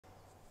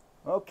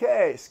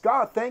Okay,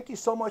 Scott, thank you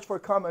so much for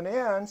coming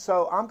in.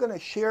 So I'm going to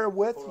share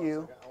with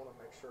you. I want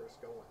to make sure it's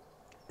going.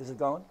 Is it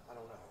going? I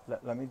don't know.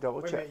 Let me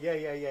double check. Yeah.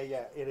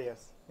 It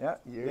is. Yeah,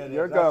 It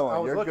you're is. going. I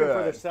was you're looking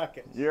good. for the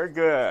seconds. You're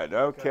good.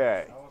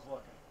 Okay. I was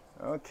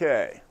looking.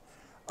 Okay.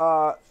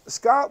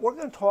 Scott, we're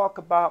going to talk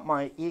about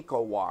my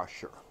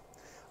EcoWasher.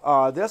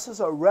 This is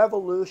a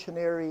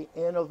revolutionary,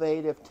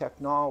 innovative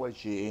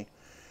technology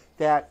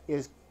that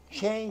is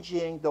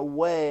changing the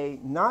way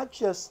not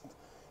just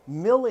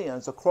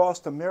millions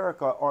across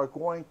America are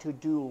going to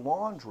do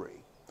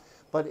laundry,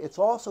 but it's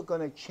also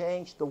going to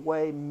change the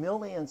way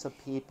millions of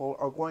people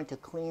are going to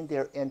clean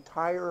their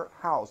entire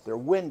house, their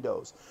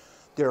windows,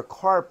 their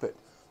carpet,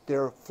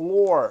 their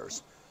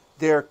floors,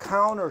 their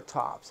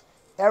countertops,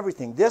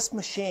 everything. This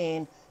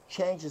machine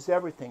changes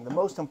everything. The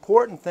most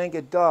important thing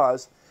it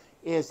does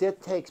is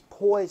it takes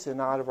poison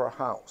out of our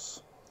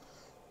house.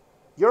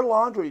 Your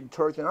laundry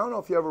detergent, I don't know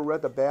if you ever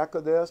read the back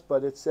of this,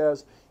 but it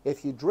says,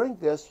 if you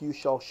drink this, you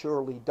shall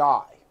surely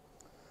die.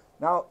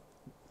 Now,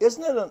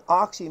 isn't it an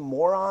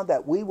oxymoron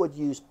that we would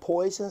use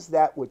poisons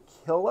that would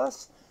kill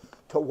us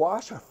to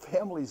wash our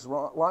family's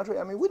laundry?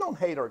 I mean, we don't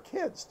hate our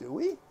kids, do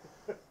we?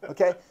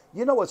 Okay,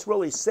 you know what's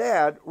really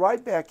sad?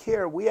 Right back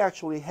here, we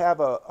actually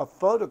have a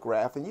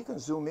photograph, and you can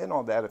zoom in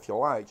on that if you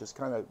like. Just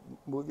kind of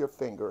move your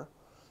finger.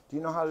 Do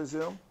you know how to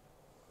zoom?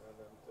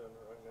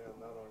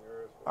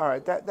 All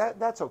right,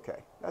 that's okay.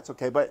 That's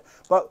okay. But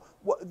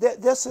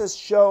this is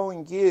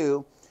showing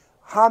you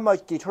how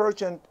much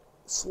detergent,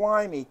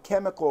 slimy,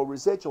 chemical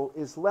residual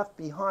is left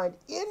behind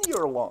in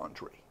your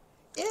laundry.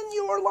 In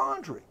your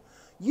laundry.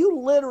 You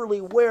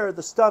literally wear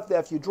the stuff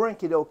that if you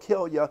drink it, it'll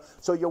kill you,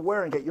 so you're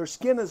wearing it. Your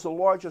skin is the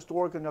largest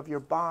organ of your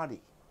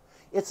body.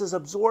 It's as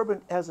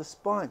absorbent as a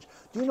sponge.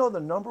 Do you know the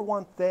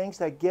 #1 things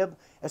that give,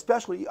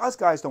 especially us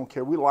guys don't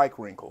care, we like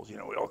wrinkles, you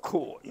know, we're all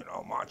cool, you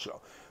know,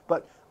 macho.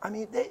 But, I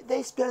mean,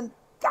 they spend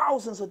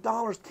thousands of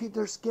dollars to keep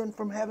their skin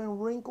from having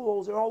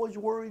wrinkles. They're always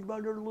worried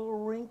about their little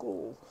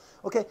wrinkles.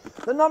 Okay,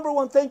 the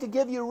 #1 thing to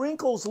give you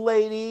wrinkles,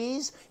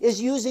 ladies,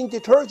 is using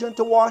detergent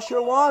to wash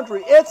your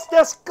laundry. It's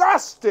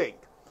disgusting.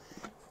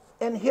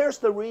 And here's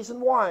the reason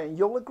why, and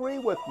you'll agree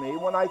with me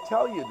when I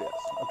tell you this,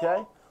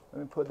 okay?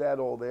 Let me put that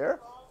all there.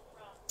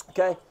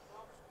 Okay,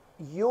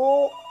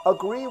 you'll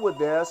agree with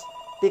this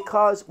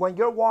because when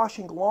you're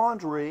washing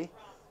laundry,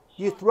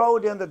 you throw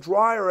it in the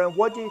dryer, and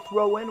what do you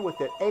throw in with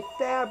it? A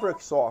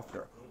fabric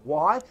softener.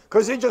 Why?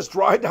 Because it just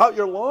dried out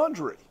your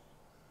laundry.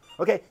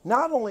 Okay,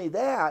 not only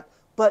that,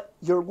 but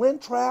your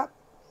lint trap,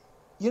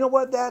 you know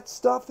what that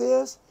stuff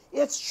is?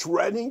 It's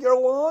shredding your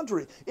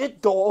laundry.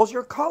 It dulls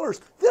your colors.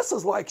 This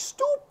is like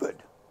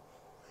stupid.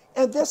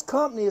 And this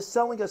company is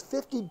selling us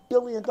 $50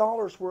 billion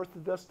worth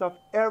of this stuff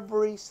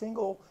every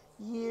single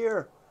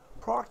year.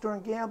 Procter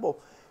 & Gamble.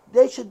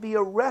 They should be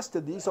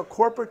arrested. These are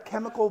corporate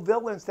chemical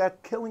villains that are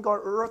killing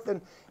our earth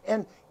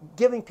and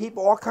giving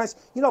people all kinds,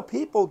 you know,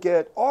 people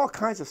get all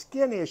kinds of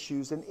skin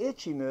issues and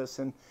itchiness,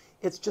 and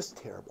it's just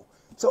terrible.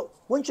 So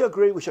wouldn't you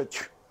agree we should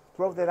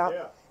throw that out?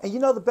 Yeah. And you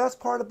know the best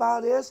part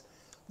about it is,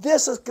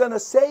 this is going to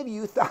save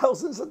you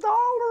thousands of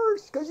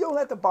dollars because you don't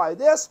have to buy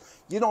this.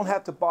 You don't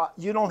have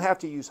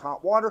to use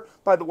hot water.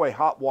 By the way,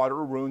 hot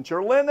water ruins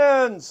your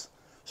linens.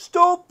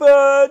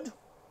 Stupid.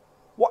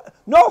 What?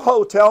 No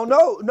hotel,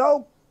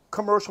 no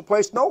commercial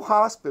place, no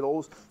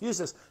hospitals use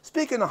this.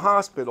 Speaking of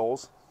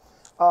hospitals,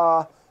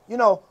 you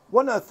know,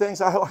 one of the things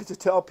I like to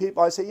tell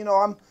people, I say, you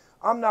know,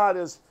 I'm not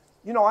as,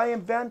 you know, I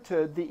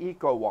invented the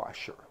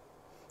EcoWasher,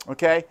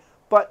 okay,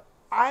 but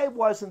I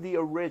wasn't the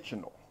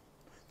original.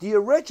 The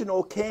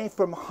original came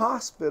from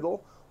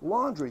hospital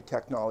laundry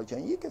technology,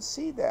 and you can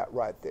see that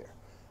right there,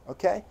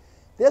 okay?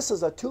 This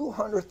is a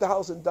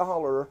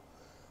 $200,000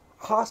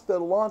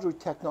 hospital laundry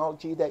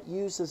technology that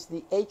uses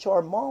the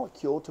HR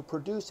molecule to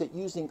produce it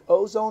using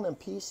ozone and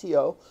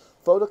PCO,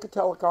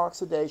 photocatalytic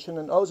oxidation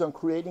and ozone,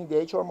 creating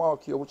the HR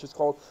molecule, which is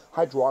called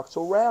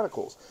hydroxyl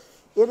radicals.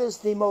 It is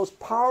the most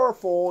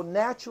powerful,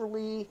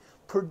 naturally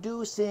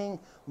producing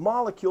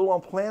molecule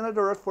on planet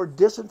Earth for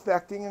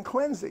disinfecting and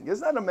cleansing.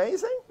 Isn't that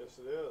amazing? Yes,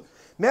 it is.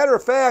 Matter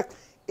of fact,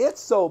 it's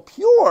so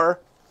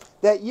pure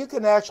that you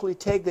can actually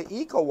take the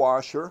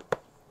EcoWasher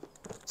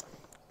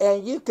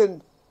and you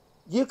can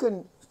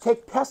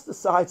take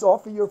pesticides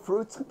off of your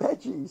fruits and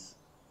veggies.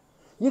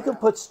 You can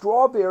put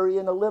strawberry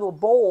in a little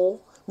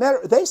bowl.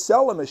 They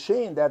sell a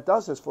machine that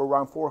does this for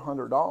around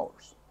 $400.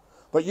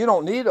 But you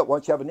don't need it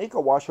once you have an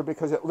EcoWasher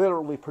because it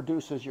literally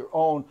produces your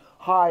own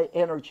high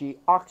energy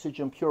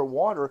oxygen pure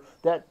water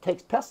that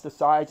takes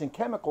pesticides and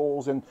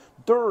chemicals and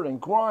dirt and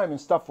grime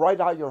and stuff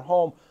right out of your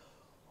home.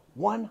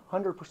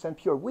 100%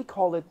 pure. We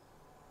call it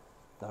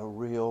the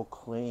real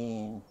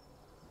clean.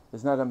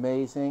 Isn't that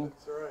amazing?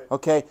 That's right.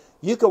 Okay,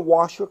 you can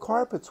wash your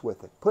carpets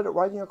with it. Put it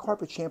right in your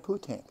carpet shampoo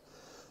tank.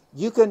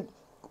 You can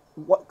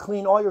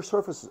clean all your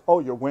surfaces.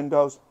 Oh, your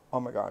windows. Oh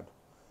my God.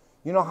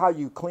 You know how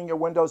you clean your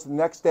windows the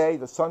next day,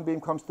 the sunbeam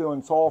comes through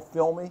and it's all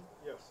filmy?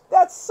 Yes.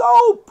 That's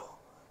soap.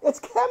 It's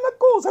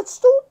chemicals. That's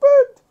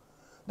stupid.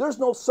 There's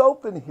no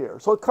soap in here.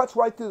 So it cuts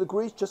right through the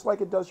grease just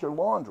like it does your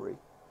laundry.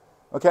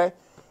 Okay?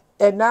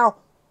 And now,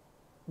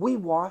 we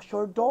wash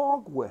our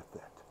dog with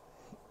it.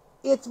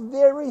 It's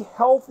very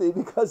healthy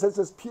because it's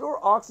this pure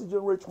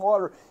oxygen-rich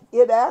water.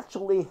 It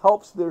actually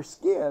helps their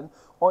skin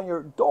on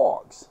your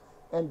dogs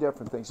and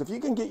different things. If you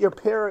can get your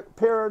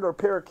parrot or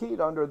parakeet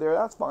under there,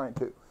 that's fine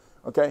too.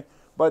 Okay,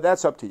 but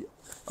that's up to you.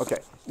 Okay,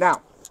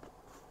 now,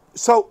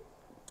 so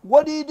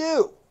what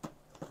do?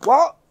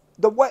 Well,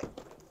 the way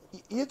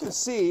you can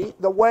see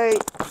the way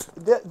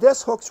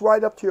this hooks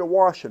right up to your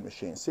washing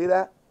machine. See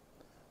that?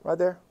 Right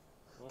there?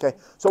 Okay,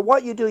 so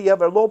what you do, you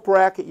have a little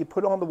bracket you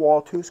put on the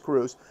wall, 2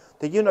 screws.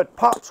 The unit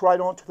pops right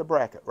onto the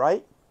bracket,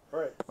 right?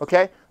 Right.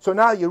 Okay, so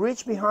now you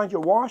reach behind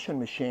your washing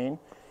machine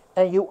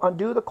and you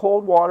undo the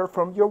cold water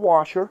from your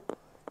washer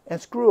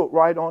and screw it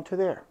right onto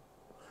there.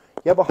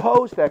 You have a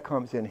hose that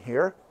comes in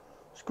here,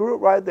 screw it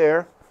right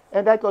there,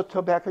 and that goes to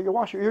the back of your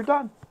washer. You're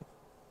done.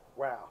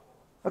 Wow.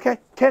 Okay,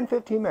 10,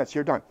 15 minutes,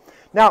 you're done.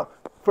 Now,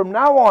 from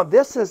now on,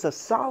 this is a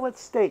solid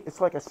state.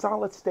 It's like a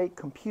solid state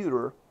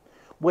computer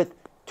with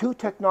 2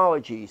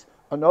 technologies,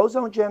 an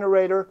ozone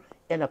generator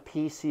and a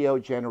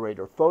PCO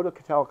generator,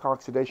 photocatalytic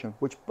oxidation,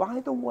 which, by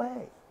the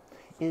way,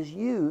 is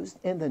used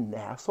in the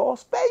NASA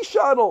Space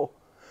Shuttle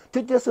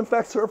to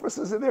disinfect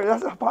surfaces in there.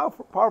 That's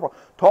powerful.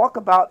 Talk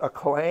about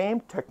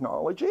acclaimed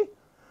technology.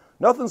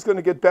 Nothing's going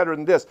to get better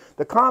than this.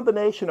 The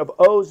combination of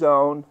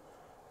ozone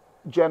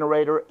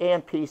generator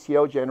and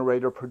PCO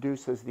generator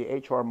produces the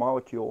HR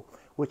molecule,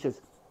 which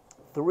is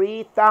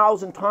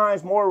 3,000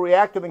 times more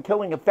reactive in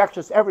killing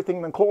infectious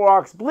everything than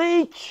Clorox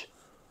bleach,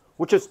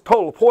 which is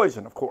total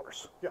poison, of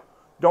course. Yeah.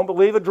 Don't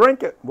believe it,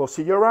 drink it. We'll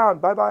see you around.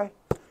 Bye-bye.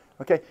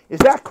 Okay, is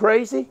that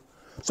crazy?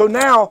 So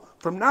now,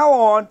 from now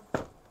on,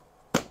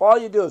 all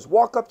you do is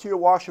walk up to your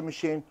washing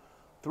machine,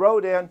 throw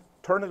it in,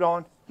 turn it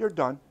on, you're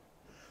done.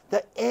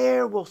 The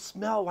air will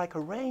smell like a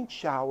rain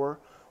shower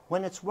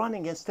when it's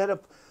running instead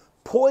of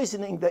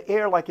poisoning the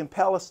air like in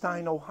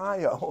Palestine,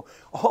 Ohio.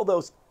 All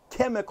those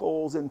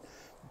chemicals and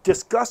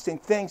disgusting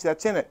things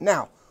that's in it.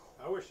 Now,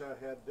 I wish I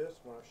had this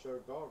when I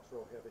showed dogs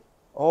real heavy.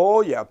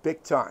 oh yeah,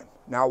 big time.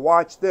 Now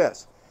watch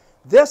this.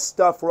 This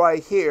stuff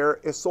right here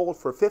is sold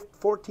for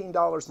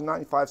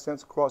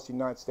 $14.95 across the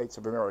United States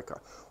of America.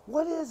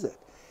 What is it?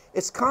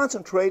 It's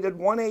concentrated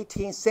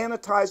 118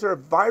 sanitizer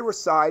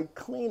viricide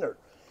cleaner.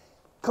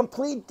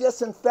 Complete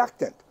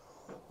disinfectant.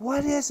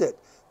 What is it?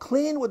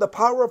 Clean with the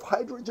power of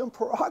hydrogen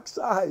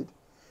peroxide.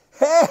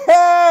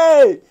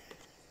 Hey!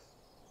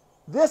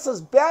 This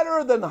is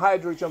better than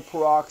hydrogen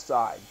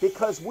peroxide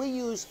because we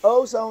use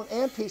ozone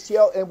and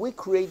PCO and we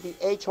create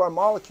the HR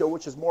molecule,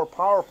 which is more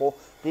powerful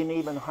than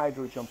even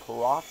hydrogen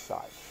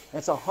peroxide. And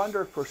it's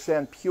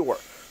 100% pure.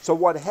 So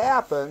what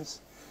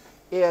happens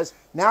is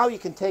now you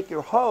can take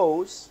your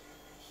hose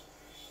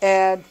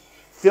and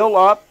fill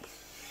up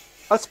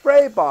a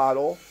spray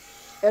bottle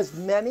as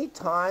many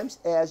times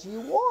as you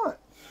want.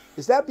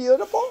 Is that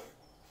beautiful?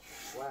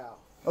 Wow.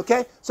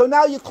 Okay, so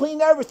now you clean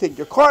everything,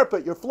 your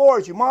carpet, your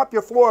floors, you mop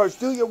your floors,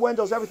 do your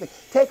windows, everything.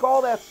 Take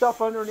all that stuff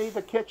underneath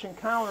the kitchen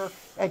counter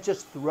and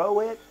just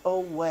throw it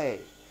away.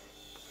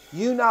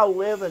 You now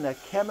live in a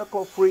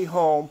chemical-free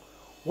home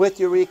with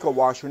your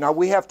EcoWasher. Now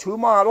we have 2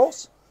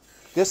 models.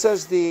 This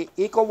is the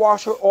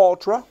EcoWasher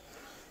Ultra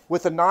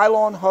with a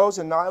nylon hose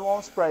and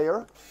nylon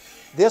sprayer.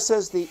 This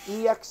is the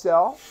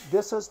EXL.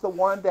 This is the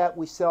one that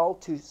we sell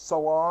to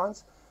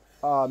salons,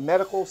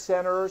 medical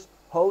centers,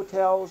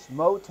 hotels,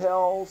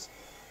 motels,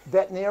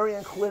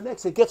 veterinarian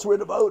clinics. It gets rid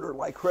of odor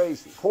like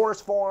crazy.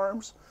 Horse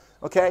farms,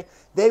 okay?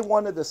 They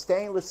wanted the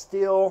stainless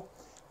steel.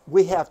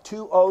 We have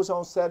 2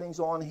 ozone settings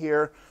on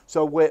here,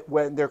 so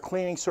when they're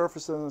cleaning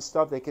surfaces and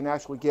stuff, they can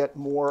actually get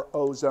more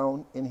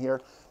ozone in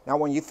here. Now,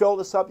 when you fill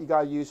this up, you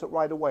got to use it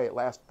right away. It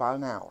lasts about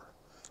an hour.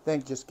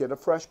 Then just get a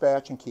fresh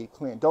batch and keep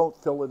clean. Don't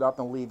fill it up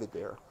and leave it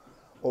there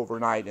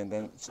overnight and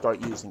then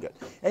start using it.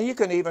 And you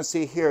can even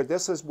see here,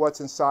 this is what's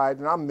inside,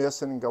 and I'm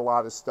missing a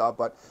lot of stuff,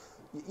 but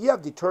you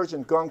have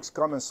detergent, gunk,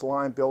 scum, and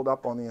slime build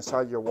up on the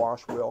inside of your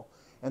wash wheel,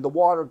 and the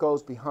water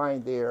goes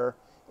behind there,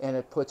 and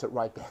it puts it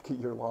right back in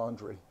your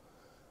laundry.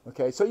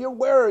 Okay, so you're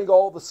wearing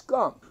all the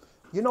scum.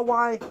 You know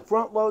why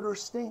front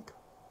loaders stink?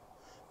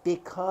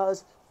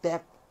 Because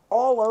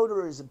all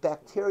odor is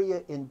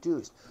bacteria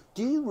induced.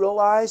 Do you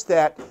realize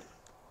that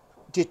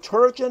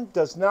detergent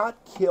does not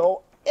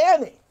kill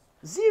any,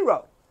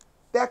 0,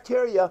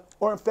 bacteria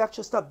or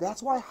infectious stuff?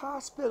 That's why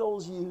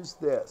hospitals use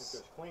this. It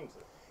just cleans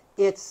it.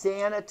 It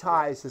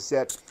sanitizes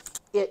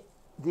it.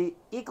 The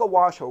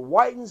EcoWasher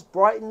whitens,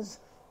 brightens,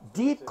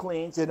 deep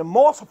cleans, and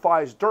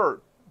emulsifies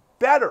dirt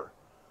better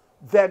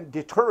than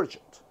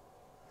detergent.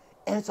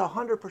 And it's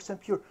 100%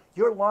 pure.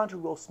 Your laundry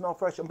will smell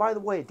fresh. And by the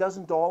way, it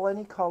doesn't dull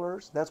any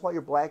colors. That's why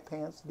your black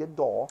pants get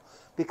dull,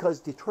 because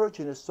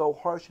detergent is so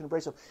harsh and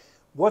abrasive.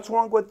 What's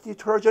wrong with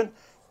detergent?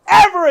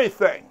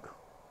 Everything!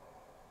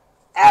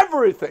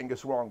 Everything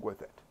is wrong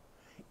with it.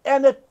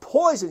 And it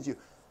poisons you.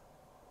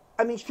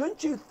 I mean,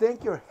 shouldn't you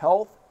think your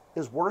health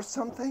is worth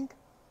something?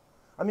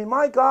 I mean,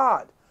 my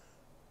God,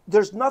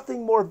 there's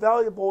nothing more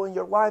valuable in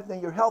your life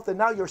than your health, and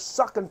now you're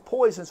sucking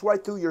poisons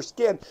right through your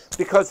skin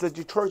because the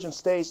detergent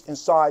stays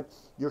inside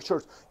your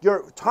shirts.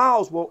 Your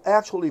towels will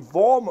actually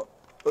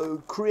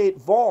create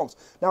volumes.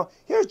 Now,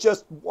 here's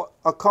just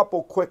a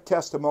couple quick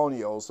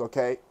testimonials,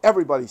 okay?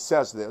 Everybody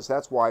says this.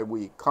 That's why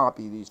we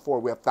copy these four.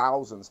 We have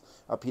thousands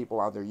of people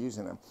out there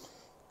using them.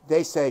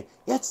 They say,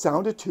 it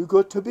sounded too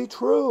good to be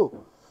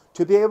true.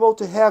 To be able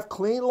to have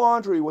clean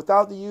laundry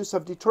without the use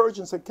of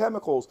detergents and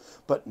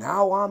chemicals. But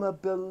now I'm a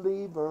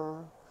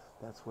believer.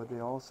 That's what they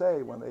all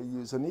say when they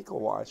use an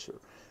EcoWasher.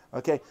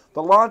 Okay,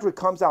 the laundry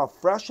comes out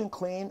fresh and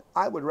clean.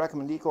 I would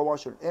recommend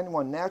EcoWasher to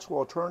anyone, natural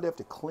alternative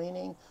to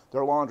cleaning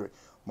their laundry.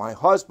 My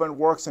husband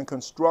works in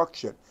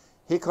construction.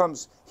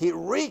 He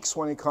reeks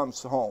when he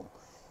comes home.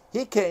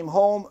 He came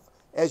home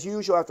as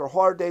usual after a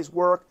hard day's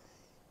work.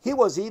 He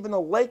was even a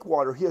lake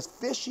water. He is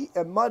fishy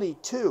and muddy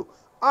too.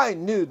 I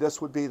knew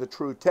this would be the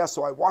true test,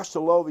 so I washed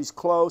the low of his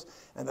clothes,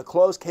 and the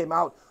clothes came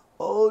out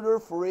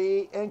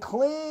odor-free and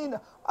clean.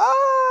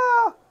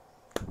 Ah!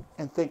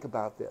 And think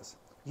about this.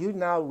 You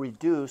now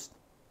reduced,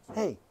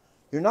 hey,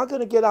 you're not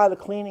going to get out of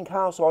cleaning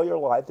house all your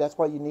life. That's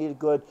why you need a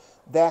good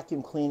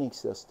vacuum cleaning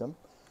system.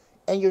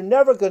 And you're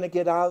never going to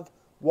get out of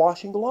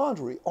washing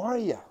laundry, are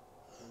you?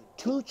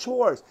 2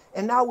 chores.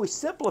 And now we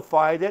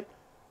simplified it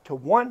to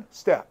 1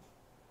 step.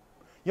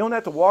 You don't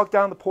have to walk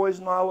down the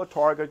poison aisle at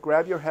Target,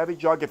 grab your heavy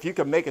jug, if you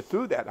can make it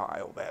through that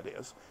aisle, that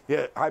is.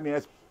 Yeah, I mean,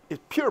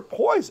 it's pure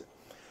poison.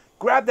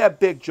 Grab that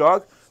big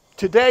jug.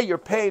 Today, you're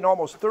paying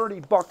almost 30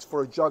 bucks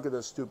for a jug of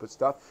this stupid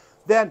stuff.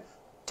 Then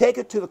take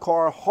it to the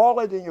car, haul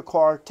it in your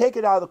car, take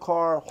it out of the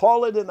car,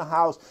 haul it in the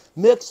house,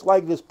 mix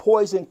like this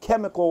poison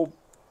chemical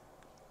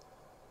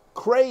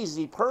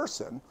crazy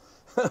person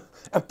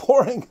and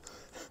pouring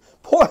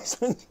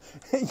poison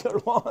in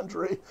your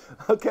laundry,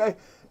 okay?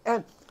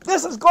 And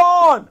this is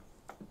gone.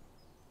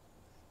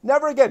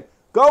 Never again.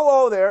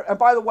 Go over there, and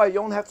by the way, you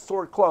don't have to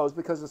store clothes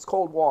because it's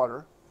cold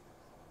water.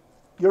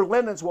 Your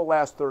linens will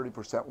last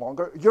 30%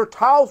 longer. Your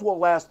towels will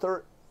last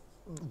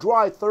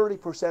dry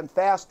 30%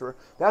 faster.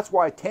 That's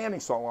why tanning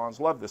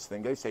salons love this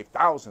thing. They save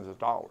thousands of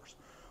dollars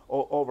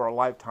over a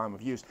lifetime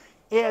of use.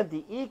 And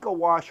the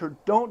EcoWasher,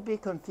 don't be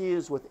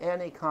confused with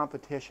any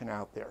competition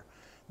out there.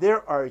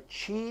 There are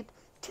cheap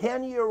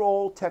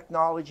 10-year-old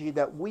technology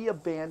that we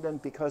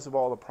abandoned because of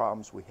all the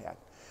problems we had.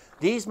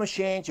 These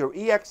machines, your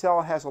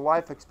EXL has a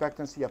life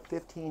expectancy of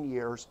 15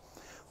 years.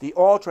 The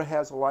Ultra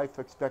has a life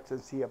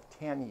expectancy of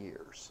 10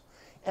 years.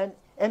 And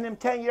in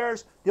 10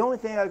 years, the only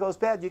thing that goes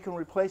bad, you can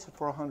replace it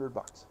for 100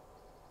 bucks.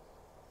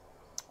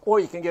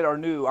 Or you can get our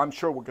new, I'm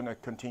sure we're going to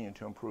continue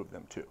to improve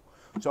them too.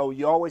 So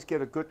you always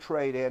get a good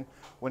trade-in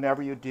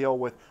whenever you deal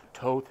with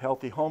Toth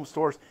Healthy Home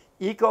Stores.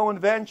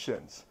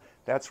 Eco-inventions.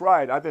 That's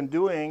right. I've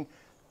been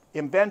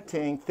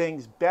inventing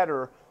things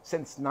better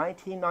since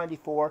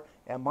 1994,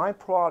 and my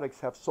products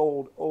have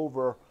sold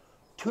over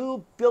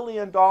 $2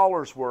 billion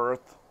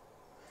worth,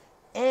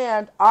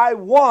 and I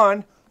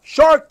won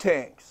Shark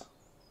Tank's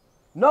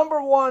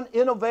 #1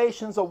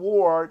 Innovations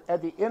Award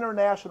at the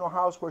International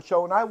Houseware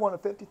Show, and I won a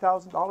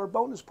 $50,000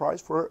 bonus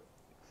prize for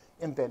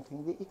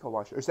inventing the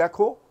EcoWasher. Is that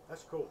cool?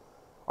 That's cool.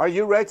 Are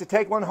you ready to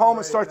take one home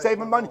and start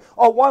saving money?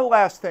 Oh, one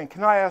last thing.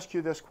 Can I ask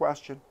you this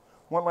question?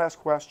 One last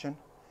question.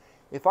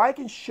 If I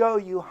can show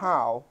you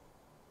how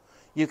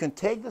you can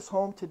take this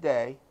home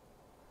today,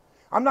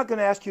 I'm not going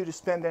to ask you to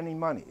spend any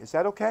money. Is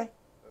that okay?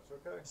 That's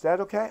okay. Is that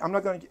okay? I'm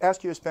not going to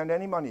ask you to spend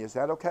any money. Is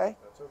that okay?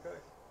 That's okay.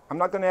 I'm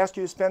not going to ask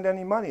you to spend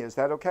any money. Is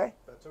that okay?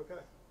 That's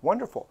okay.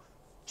 Wonderful.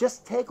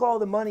 Just take all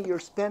the money you're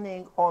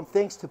spending on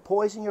things to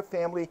poison your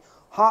family,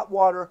 hot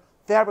water,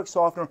 fabric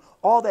softener,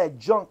 all that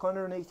junk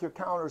underneath your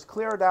counters,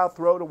 clear it out,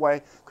 throw it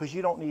away, because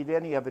you don't need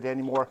any of it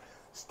anymore.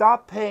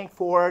 Stop paying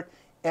for it,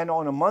 and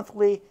on a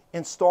monthly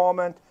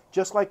installment,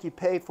 just like you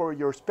pay for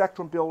your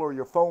Spectrum bill or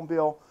your phone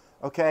bill,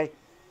 okay,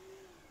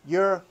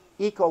 your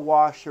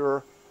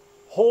EcoWasher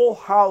whole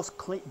house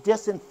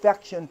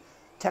disinfection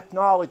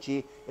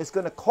technology is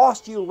going to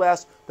cost you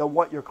less than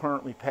what you're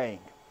currently paying.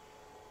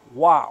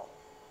 Wow.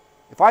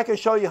 If I can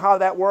show you how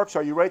that works,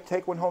 are you ready to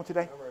take one home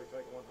today? I'm ready to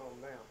take one home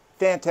now.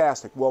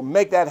 Fantastic. Well,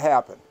 make that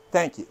happen.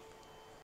 Thank you.